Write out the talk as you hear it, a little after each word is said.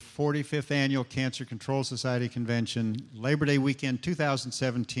45th Annual Cancer Control Society Convention, Labor Day weekend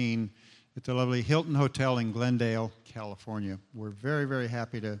 2017 at the lovely Hilton Hotel in Glendale, California. We're very, very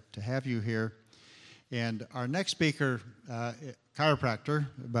happy to have you here. And our next speaker, chiropractor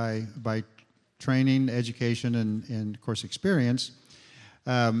by training, education, and of course experience,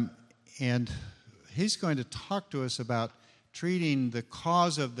 and he's going to talk to us about treating the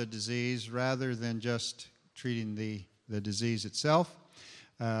cause of the disease rather than just treating the disease itself.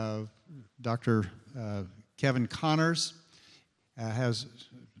 Dr. Kevin Connors has,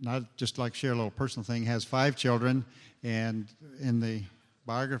 not just like share a little personal thing, has 5 children, and in the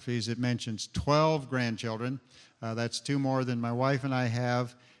biographies it mentions 12 grandchildren. That's 2 more than my wife and I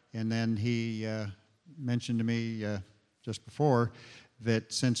have, and then he mentioned to me just before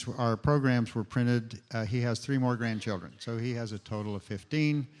that since our programs were printed, he has 3 more grandchildren. So he has a total of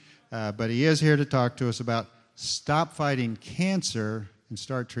 15, but he is here to talk to us about stop fighting cancer and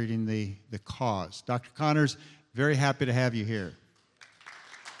start treating the cause. Dr. Connors, very happy to have you here.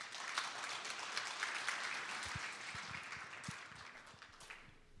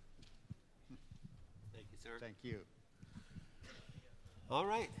 Thank you, sir. Thank you. All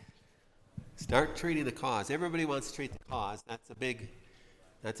right. Start treating the cause. Everybody wants to treat the cause. That's a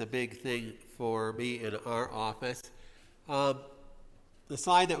big thing for me in our office. The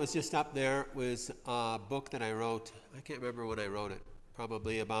slide that was just up there was a book that I wrote. I can't remember when I wrote it.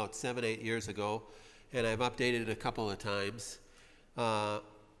 Probably about 7-8 years ago, and I've updated it a couple of times. And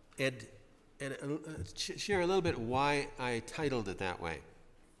share a little bit why I titled it that way.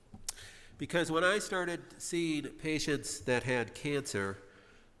 Because when I started seeing patients that had cancer,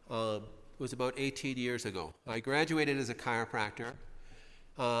 it was about 18 years ago. I graduated as a chiropractor.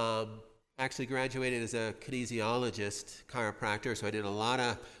 Actually graduated as a kinesiologist chiropractor, so I did a lot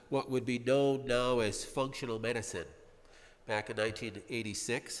of what would be known now as functional medicine back in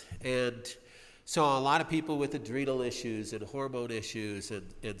 1986, and saw a lot of people with adrenal issues and hormone issues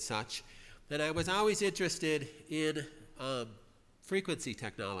and such. And I was always interested in frequency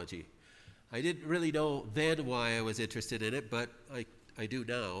technology. I didn't really know then why I was interested in it, but I do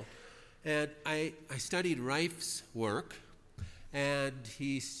now. And I studied Rife's work, and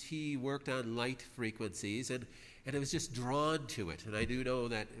he worked on light frequencies, and I was just drawn to it. And I do know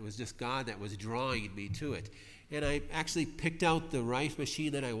that it was just God that was drawing me to it. And I actually picked out the Rife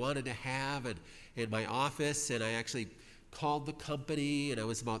machine that I wanted to have in my office, and I actually called the company, and I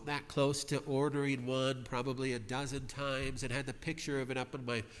was about that close to ordering one, probably a dozen times, and had the picture of it up on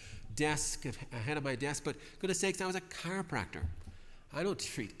my desk, ahead of my desk. But goodness sakes, I was a chiropractor. I don't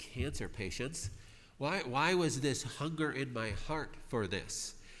treat cancer patients. Why was this hunger in my heart for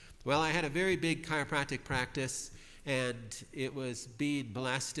this? Well, I had a very big chiropractic practice, and it was being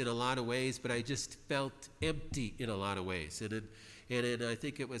blessed in a lot of ways, but I just felt empty in a lot of ways. And in I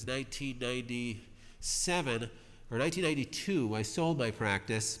think it was 1997 or 1992, I sold my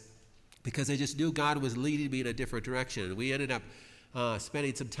practice because I just knew God was leading me in a different direction. And we ended up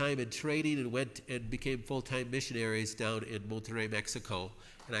spending some time in training and went and became full-time missionaries down in Monterrey, Mexico.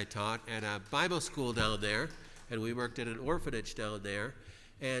 And I taught at a Bible school down there, and we worked at an orphanage down there,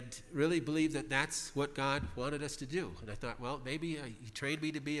 and really believed that that's what God wanted us to do. And I thought, well, maybe He trained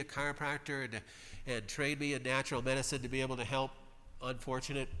me to be a chiropractor and trained me in natural medicine to be able to help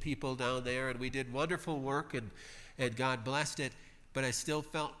unfortunate people down there. And we did wonderful work, and God blessed it. But I still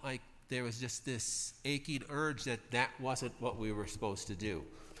felt like there was just this aching urge that wasn't what we were supposed to do.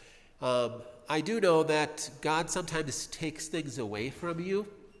 I do know that God sometimes takes things away from you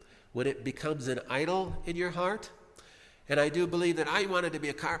when it becomes an idol in your heart. And I do believe that I wanted to be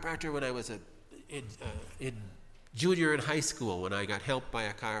a chiropractor when I was in junior in high school, when I got helped by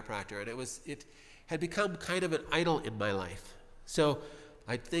a chiropractor. And it had become kind of an idol in my life. So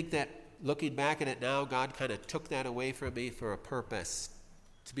I think that looking back at it now, God kind of took that away from me for a purpose,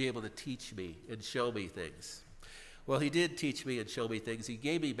 to be able to teach me and show me things. Well, He did teach me and show me things. He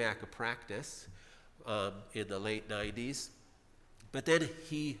gave me back a practice in the late 90s. But then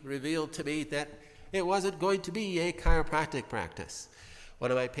He revealed to me that it wasn't going to be a chiropractic practice.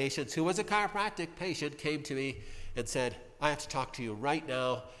 One of my patients, who was a chiropractic patient, came to me and said, I have to talk to you right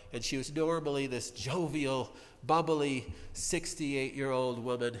now. And she was normally this jovial, bubbly 68-year-old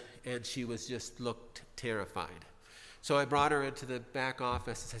woman, and she was just looked terrified. So I brought her into the back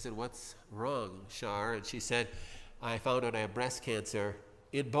office. I said, what's wrong, Shar? And she said, I found out I have breast cancer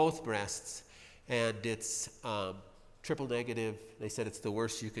in both breasts, and it's triple negative. They said it's the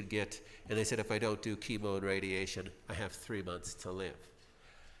worst you could get. And they said if I don't do chemo and radiation, I have 3 months to live.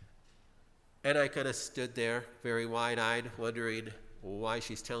 And I kind of stood there very wide-eyed, wondering why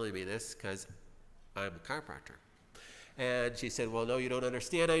she's telling me this, because I'm a chiropractor. And she said, well, no, you don't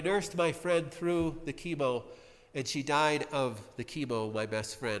understand. I nursed my friend through the chemo, and she died of the chemo, my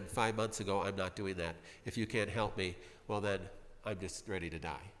best friend, 5 months ago. I'm not doing that. If you can't help me, well, then I'm just ready to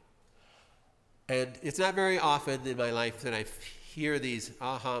die. And it's not very often in my life that I hear these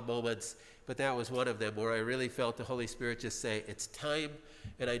aha moments, but that was one of them where I really felt the Holy Spirit just say, it's time,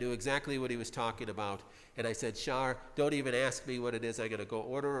 and I knew exactly what he was talking about. And I said, Shar, don't even ask me what it is. I'm going to go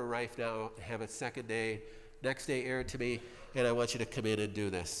order a rife now, have it next day aired to me, and I want you to come in and do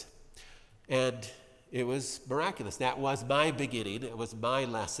this. And it was miraculous. That was my beginning. It was my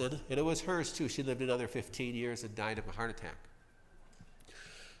lesson, and it was hers too. She lived another 15 years and died of a heart attack.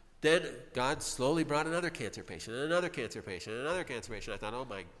 Then God slowly brought another cancer patient, and another cancer patient, and another cancer patient. I thought, oh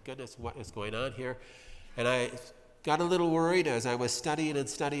my goodness, what is going on here? And I got a little worried as I was studying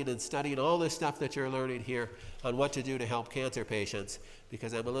all this stuff that you're learning here on what to do to help cancer patients,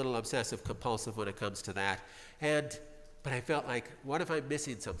 because I'm a little obsessive compulsive when it comes to that. But I felt like, what if I'm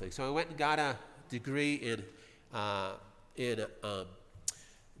missing something? So I went and got a degree in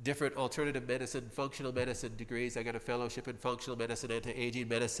different alternative medicine, functional medicine degrees. I got a fellowship in functional medicine, anti-aging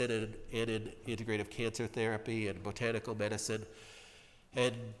medicine, and in integrative cancer therapy and botanical medicine,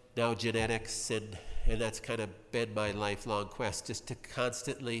 and now genetics, and that's kind of been my lifelong quest, just to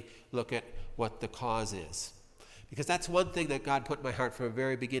constantly look at what the cause is. Because that's one thing that God put in my heart from the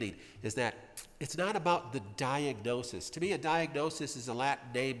very beginning, is that it's not about the diagnosis. To me, a diagnosis is a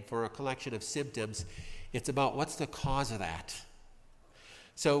Latin name for a collection of symptoms. It's about what's the cause of that.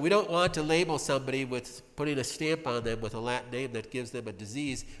 So we don't want to label somebody with putting a stamp on them with a Latin name that gives them a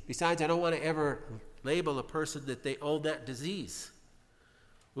disease. Besides, I don't want to ever label a person that they own that disease.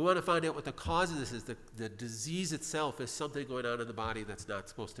 We want to find out what the cause of this is. The disease itself is something going on in the body that's not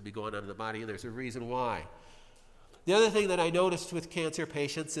supposed to be going on in the body, and there's a reason why. The other thing that I noticed with cancer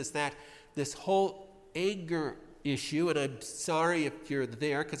patients is that this whole anger issue, and I'm sorry if you're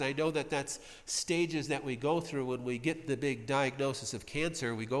there, because I know that that's stages that we go through when we get the big diagnosis of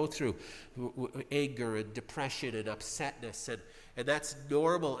cancer. We go through anger and depression and upsetness, and that's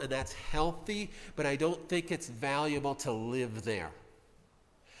normal and that's healthy, but I don't think it's valuable to live there.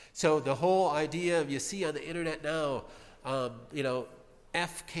 So the whole idea you see on the internet now,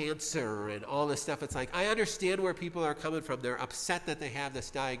 F cancer and all this stuff, it's like, I understand where people are coming from. They're upset that they have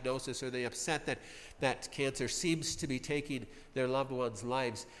this diagnosis, or they're upset that cancer seems to be taking their loved ones'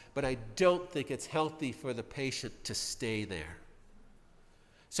 lives, but I don't think it's healthy for the patient to stay there.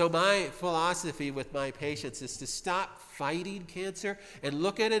 So my philosophy with my patients is to stop fighting cancer and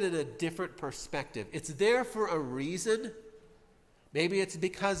look at it in a different perspective. It's there for a reason. Maybe it's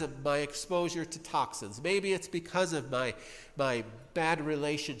because of my exposure to toxins. Maybe it's because of my bad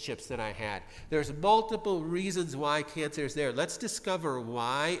relationships that I had. There's multiple reasons why cancer is there. Let's discover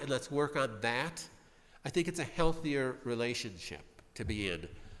why, and let's work on that. I think it's a healthier relationship to be in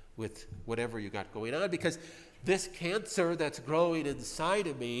with whatever you got going on, because this cancer that's growing inside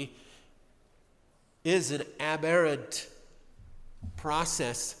of me is an aberrant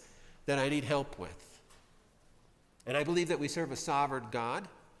process that I need help with. And I believe that we serve a sovereign God,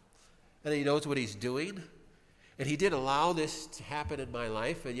 and He knows what He's doing. And He did allow this to happen in my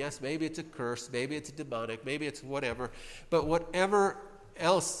life. And yes, maybe it's a curse, maybe it's demonic, maybe it's whatever. But whatever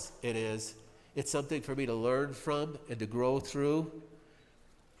else it is, it's something for me to learn from and to grow through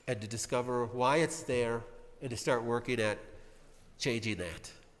and to discover why it's there and to start working at changing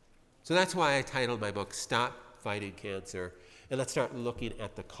that. So that's why I titled my book, Stop Fighting Cancer, and let's start looking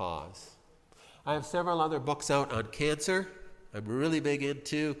at the cause. I have several other books out on cancer. I'm really big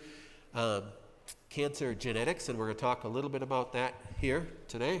into cancer genetics, and we're going to talk a little bit about that here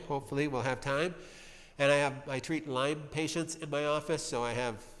today. Hopefully we'll have time. And I treat Lyme patients in my office, so I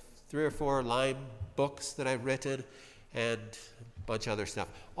have 3 or 4 Lyme books that I've written and a bunch of other stuff.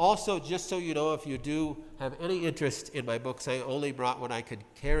 Also, just so you know, if you do have any interest in my books, I only brought what I could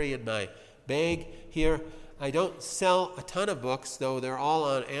carry in my bag here. I don't sell a ton of books, though they're all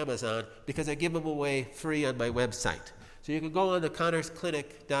on Amazon, because I give them away free on my website. So you can go on the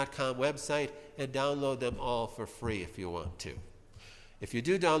ConnorsClinic.com website and download them all for free if you want to. If you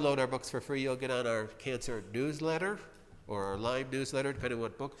do download our books for free, you'll get on our cancer newsletter or our Lyme newsletter, depending on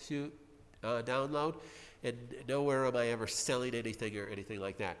what books you download. And nowhere am I ever selling anything or anything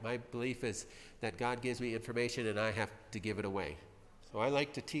like that. My belief is that God gives me information and I have to give it away. So I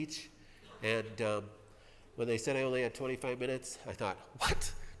like to teach, and when they said I only had 25 minutes, I thought,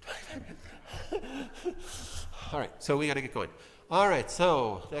 what? 25 minutes? All right, so we got to get going. All right,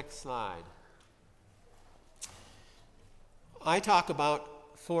 so next slide. I talk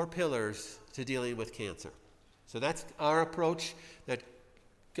about 4 pillars to dealing with cancer. So that's our approach that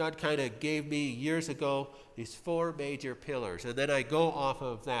God kind of gave me years ago these 4 major pillars, and then I go off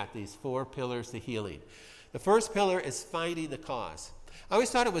of that, these 4 pillars to healing. The first pillar is finding the cause. I always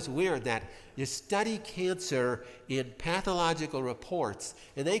thought it was weird that you study cancer in pathological reports,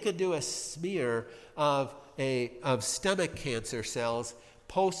 and they could do a smear of stomach cancer cells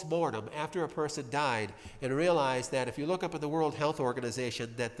post-mortem after a person died and realize that if you look up at the World Health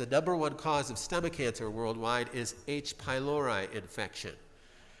Organization that the number 1 cause of stomach cancer worldwide is H. pylori infection.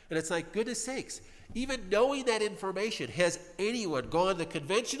 And it's like, goodness sakes, even knowing that information, has anyone gone the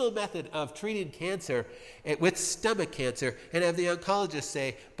conventional method of treating cancer with stomach cancer and have the oncologist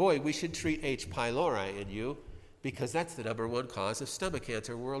say, boy, we should treat H. pylori in you because that's the number 1 cause of stomach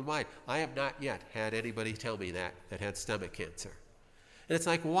cancer worldwide. I have not yet had anybody tell me that had stomach cancer. And it's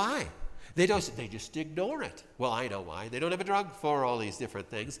like, why? They just ignore it. Well, I know why. They don't have a drug for all these different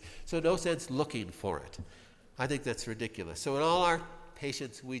things, so no sense looking for it. I think that's ridiculous. So in all our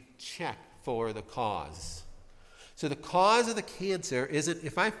patients, we check for the cause. So the cause of the cancer isn't,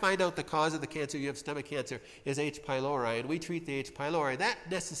 if I find out the cause of the cancer, you have stomach cancer, is H. pylori, and we treat the H. pylori, that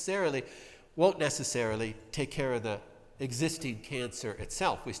won't necessarily take care of the existing cancer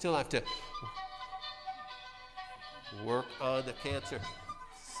itself. We still have to work on the cancer.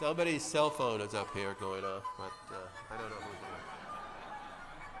 Somebody's cell phone is up here going off, but I don't know who's it.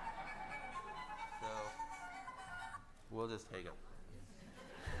 So we'll just hang up.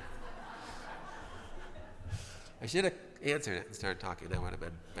 I should have answered it and started talking. That would have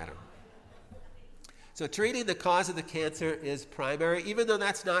been better. So treating the cause of the cancer is primary, even though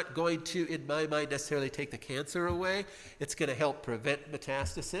that's not going to, in my mind, necessarily take the cancer away. It's going to help prevent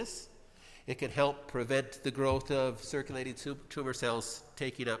metastasis. It can help prevent the growth of circulating tumor cells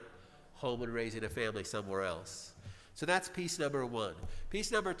taking up home and raising a family somewhere else. So that's piece number 1.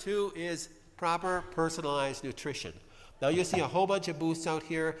 Piece number 2 is proper personalized nutrition. Now you see a whole bunch of booths out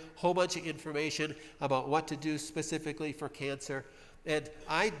here, a whole bunch of information about what to do specifically for cancer. And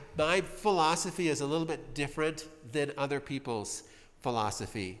my philosophy is a little bit different than other people's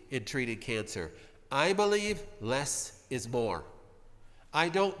philosophy in treating cancer. I believe less is more. I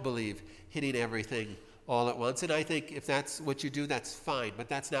don't believe hitting everything all at once. And I think if that's what you do, that's fine. But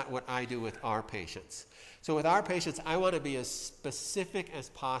that's not what I do with our patients. So with our patients, I want to be as specific as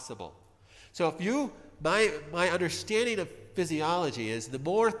possible. So if my understanding of physiology is the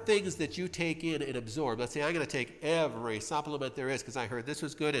more things that you take in and absorb. Let's say I'm going to take every supplement there is because I heard this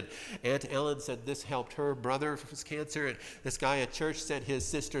was good, and Aunt Ellen said this helped her brother with cancer, and this guy at church said his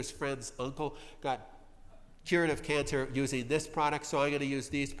sister's friend's uncle got cured of cancer using this product, so I'm going to use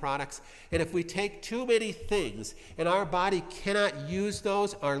these products. And if we take too many things and our body cannot use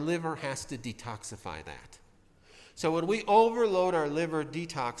those, our liver has to detoxify that. So when we overload our liver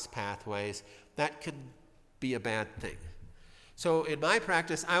detox pathways, that can be a bad thing. So in my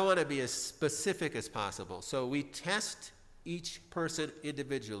practice, I want to be as specific as possible. So we test each person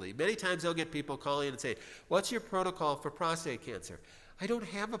individually. Many times I'll get people calling and say, what's your protocol for prostate cancer? I don't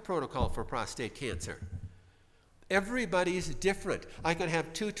have a protocol for prostate cancer. Everybody's different. I could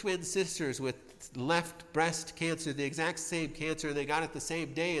have 2 twin sisters with left breast cancer, the exact same cancer, they got it the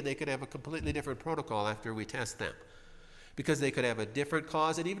same day, and they could have a completely different protocol after we test them. Because they could have a different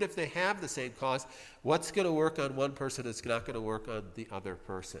cause, and even if they have the same cause, what's going to work on one person is not going to work on the other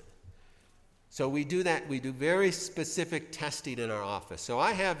person. So we do that. We do very specific testing in our office. So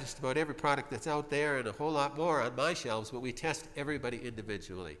I have just about every product that's out there and a whole lot more on my shelves, but we test everybody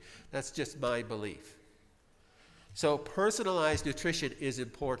individually. That's just my belief. So personalized nutrition is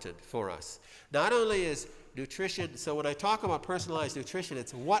important for us. Not only is nutrition, so when I talk about personalized nutrition,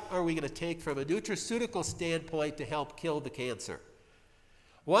 it's what are we going to take from a nutraceutical standpoint to help kill the cancer?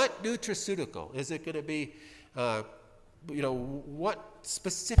 What nutraceutical? Is it going to be, what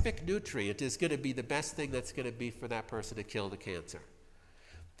specific nutrient is going to be the best thing that's going to be for that person to kill the cancer?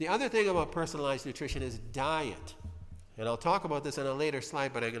 The other thing about personalized nutrition is diet. And I'll talk about this on a later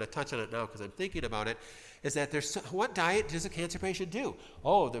slide, but I'm going to touch on it now because I'm thinking about it, is that what diet does a cancer patient do?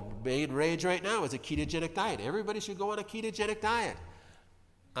 Oh, the main rage right now is a ketogenic diet. Everybody should go on a ketogenic diet.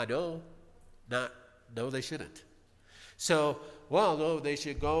 No, they shouldn't. So, no, they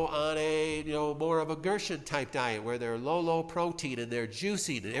should go on a, more of a Gershon type diet where they're low protein and they're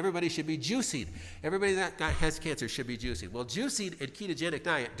juicing, and everybody should be juicing. Everybody that has cancer should be juicing. Well, juicing and ketogenic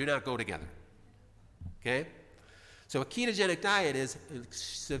diet do not go together. Okay? So a ketogenic diet is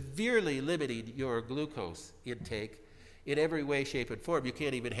severely limiting your glucose intake in every way, shape, and form. You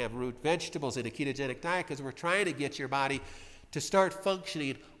can't even have root vegetables in a ketogenic diet because we're trying to get your body to start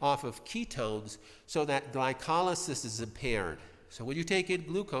functioning off of ketones so that glycolysis is impaired. So when you take in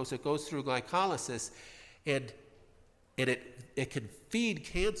glucose, it goes through glycolysis, and And it can feed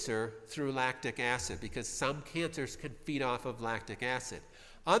cancer through lactic acid, because some cancers can feed off of lactic acid.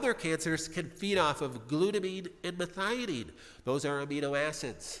 Other cancers can feed off of glutamine and methionine. Those are amino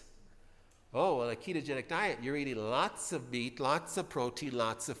acids. Oh, well, a ketogenic diet, you're eating lots of meat, lots of protein,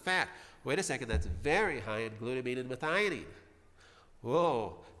 lots of fat. Wait a second, that's very high in glutamine and methionine.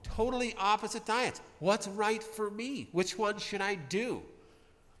 Whoa, totally opposite diets. What's right for me? Which one should I do?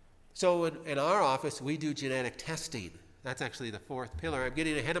 So in our office, we do genetic testing. That's actually the fourth pillar. I'm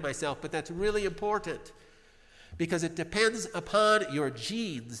getting ahead of myself, but that's really important, because it depends upon your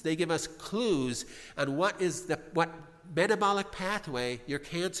genes. They give us clues on what metabolic pathway your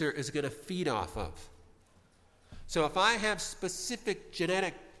cancer is going to feed off of. So if I have specific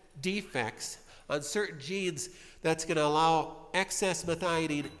genetic defects on certain genes that's going to allow excess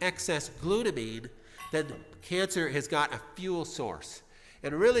methionine, excess glutamine, then cancer has got a fuel source.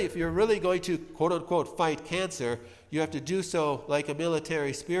 And really, if you're really going to, quote unquote, fight cancer, you have to do so like a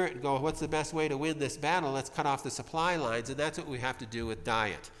military spirit and go, what's the best way to win this battle? Let's cut off the supply lines. And that's what we have to do with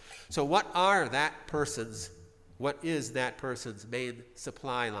diet. So what is that person's main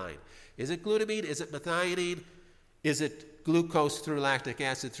supply line? Is it glutamine? Is it methionine? Is it glucose through lactic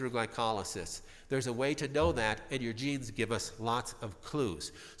acid through glycolysis? There's a way to know that, and your genes give us lots of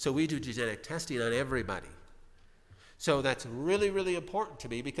clues. So we do genetic testing on everybody. So that's really, really important to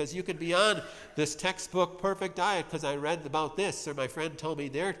me, because you could be on this textbook perfect diet because I read about this, or my friend told me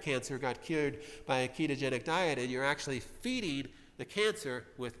their cancer got cured by a ketogenic diet, and you're actually feeding the cancer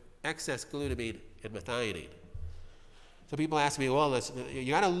with excess glutamine and methionine. So people ask me, well,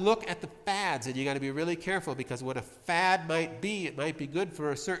 you got to look at the fads, and you got to be really careful, because what a fad might be, it might be good for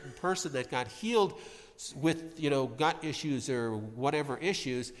a certain person that got healed with, gut issues or whatever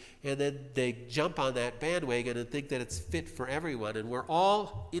issues, and then they jump on that bandwagon and think that it's fit for everyone. And we're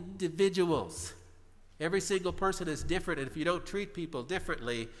all individuals. Every single person is different, and if you don't treat people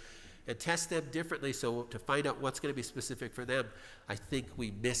differently and test them differently so to find out what's going to be specific for them, I think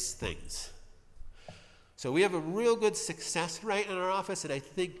we miss things. So we have a real good success rate in our office, and I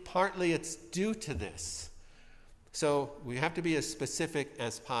think partly it's due to this. So we have to be as specific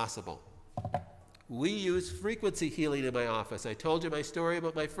as possible. We use frequency healing in my office. I told you my story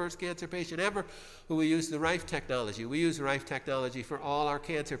about my first cancer patient ever who we used the Rife technology. We use Rife technology for all our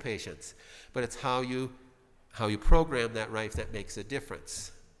cancer patients, but it's how you program that Rife that makes a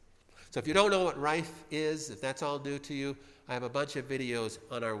difference. So if you don't know what Rife is, if that's all new to you, I have a bunch of videos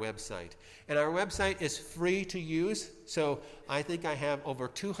on our website. And our website is free to use, so I think I have over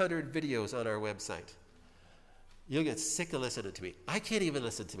 200 videos on our website. You'll get sick of listening to me. I can't even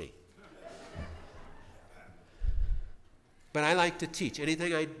listen to me. But I like to teach.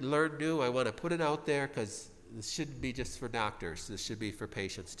 Anything I learn new, I want to put it out there, because this shouldn't be just for doctors. This should be for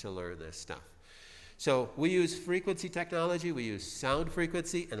patients to learn this stuff. So we use frequency technology. We use sound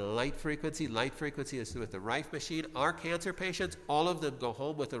frequency and light frequency. Light frequency is with the Rife machine. Our cancer patients, all of them go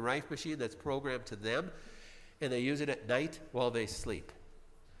home with a Rife machine that's programmed to them, and they use it at night while they sleep.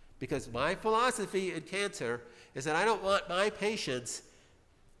 Because my philosophy in cancer is that I don't want my patients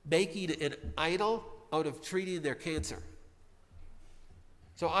making an idol out of treating their cancer.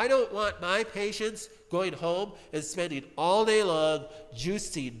 So I don't want my patients going home and spending all day long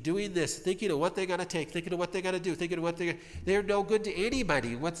juicing, doing this, thinking of what they got to take, thinking of what they got to do, thinking of what they're no good to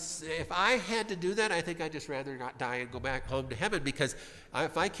anybody. If I had to do that, I think I'd just rather not die and go back home to heaven, because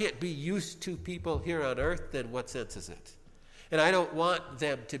if I can't be used to people here on earth, then what sense is it? And I don't want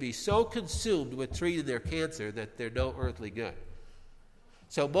them to be so consumed with treating their cancer that they're no earthly good.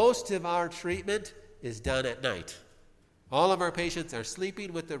 So most of our treatment is done at night. All of our patients are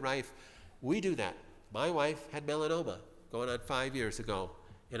sleeping with the Rife. We do that. My wife had melanoma going on 5 years ago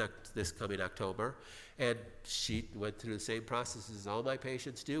in this coming October, and she went through the same process as all my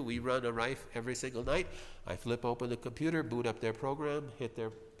patients do. We run a Rife every single night. I flip open the computer, boot up their program, hit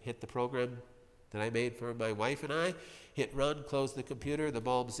the program that I made for my wife and I, hit run, close the computer, the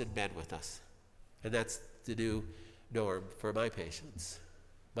bulb's in bed with us. And that's the new norm for my patients.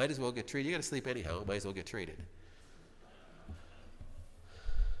 Might as well get treated. You got to sleep anyhow. Might as well get treated.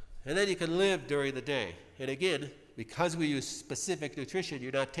 And then you can live during the day. And again, because we use specific nutrition,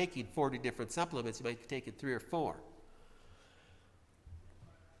 you're not taking 40 different supplements. You might be taking 3 or 4.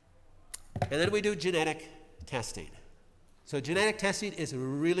 And then we do genetic testing. So genetic testing is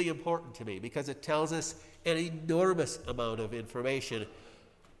really important to me because it tells us an enormous amount of information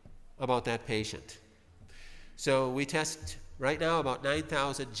about that patient. So we test right now about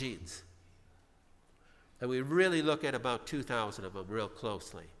 9,000 genes. And we really look at about 2,000 of them real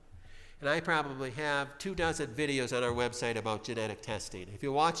closely. and I probably have 24 videos on our website about genetic testing. If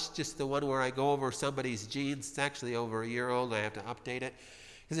you watch just the one where I go over somebody's genes, it's actually over a year old, I have to update it,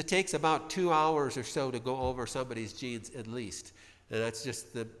 because it takes about 2 hours or so to go over somebody's genes at least. And that's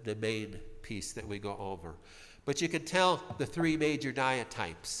just the main piece that we go over. But you can tell the 3 major diet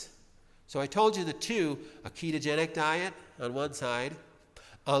types. So I told you the 2, a ketogenic diet on one side,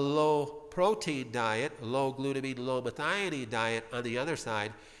 a low protein diet, a low glutamine, low methionine diet on the other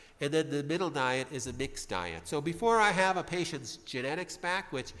side, and then the middle diet is a mixed diet. So before I have a patient's genetics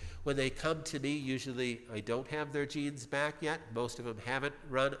back, which when they come to me, usually I don't have their genes back yet. Most of them haven't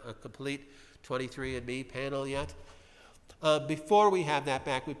run a complete 23andMe panel yet. Before we have that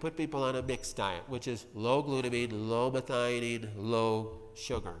back, we put people on a mixed diet, which is low glutamine, low methionine, low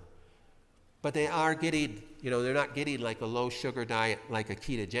sugar. But they are getting, they're not getting like a low sugar diet like a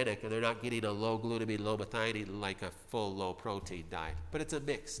ketogenic, and they're not getting a low glutamine, low methionine like a full low protein diet. But it's a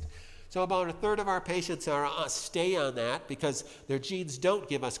mixed. So about a third of our patients stay on that because their genes don't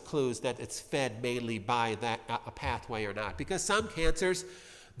give us clues that it's fed mainly by a pathway or not. Because some cancers,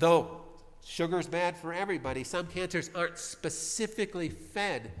 though sugar's bad for everybody, some cancers aren't specifically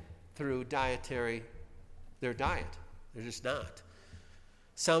fed through their diet. They're just not.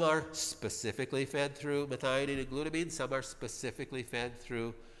 Some are specifically fed through methionine and glutamine. Some are specifically fed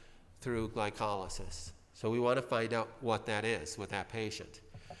through glycolysis. So we want to find out what that is with that patient.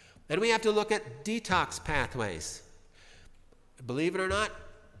 Then we have to look at detox pathways. Believe it or not,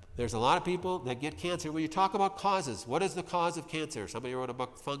 there's a lot of people that get cancer. When you talk about causes, what is the cause of cancer? Somebody wrote a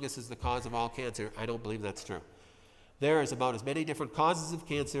book, Fungus is the Cause of All Cancer. I don't believe that's true. There is about as many different causes of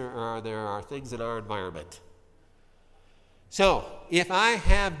cancer as there are things in our environment. So if I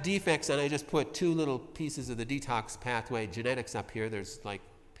have defects, and I just put 2 little pieces of the detox pathway genetics up here, there's like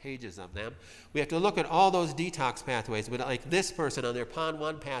pages of them. We have to look at all those detox pathways. But like this person on their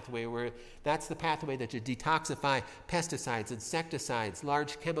PON1 pathway, where that's the pathway that you detoxify pesticides, insecticides,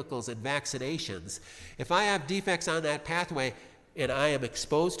 large chemicals, and vaccinations. If I have defects on that pathway and I am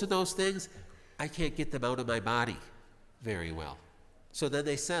exposed to those things, I can't get them out of my body very well. So then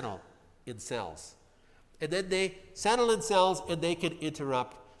they settle in cells. And then they settle in cells and they can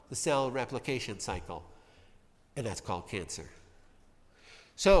interrupt the cell replication cycle. And that's called cancer.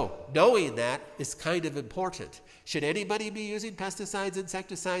 So knowing that is kind of important. Should anybody be using pesticides,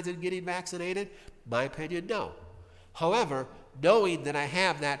 insecticides, and getting vaccinated? My opinion, no. However, knowing that I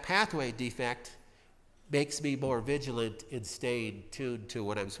have that pathway defect makes me more vigilant in staying tuned to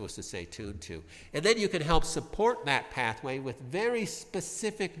what I'm supposed to stay tuned to. And then you can help support that pathway with very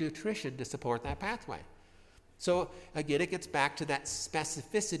specific nutrition to support that pathway. So again, it gets back to that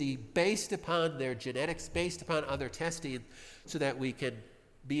specificity based upon their genetics, based upon other testing, so that we can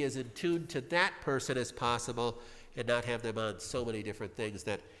be as in tune to that person as possible and not have them on so many different things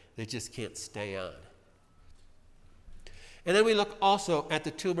that they just can't stay on. And then we look also at the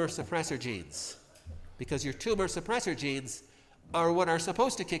tumor suppressor genes, because your tumor suppressor genes are what are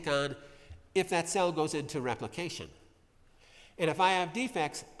supposed to kick on if that cell goes into replication. And if I have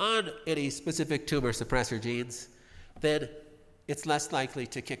defects on any specific tumor suppressor genes, then it's less likely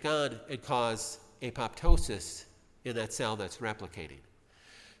to kick on and cause apoptosis in that cell that's replicating.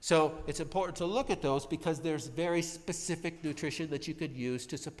 So it's important to look at those because there's very specific nutrition that you could use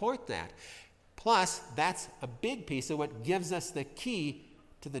to support that. Plus, that's a big piece of what gives us the key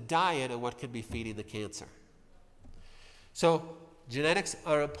to the diet and what can be feeding the cancer. So genetics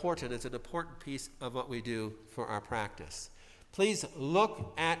are important. It's an important piece of what we do for our practice. Please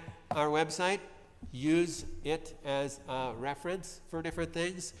look at our website, use it as a reference for different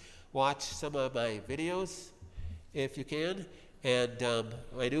things. Watch some of my videos if you can. And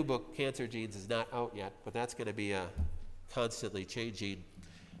my new book, Cancer Genes, is not out yet, but that's going to be a constantly changing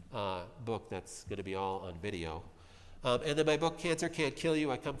book that's going to be all on video. And then my book, Cancer Can't Kill You,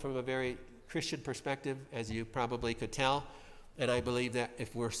 I come from a very Christian perspective, as you probably could tell. And I believe that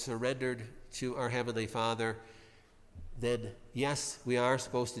if we're surrendered to our Heavenly Father, then yes, we are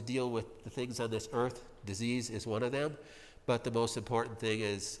supposed to deal with the things on this earth. Disease is one of them. But the most important thing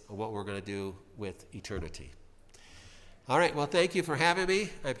is what we're going to do with eternity. All right, well, thank you for having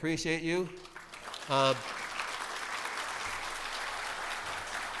me. I appreciate you. I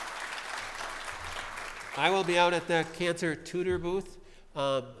will be out at the Cancer Tutor booth,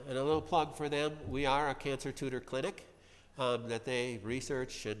 and a little plug for them. We are a Cancer Tutor clinic that they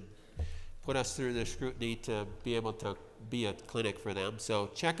research and put us through the scrutiny to be able to be a clinic for them.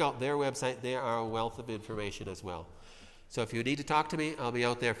 So check out their website. They are a wealth of information as well. So if you need to talk to me, I'll be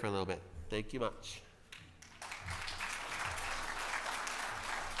out there for a little bit. Thank you much.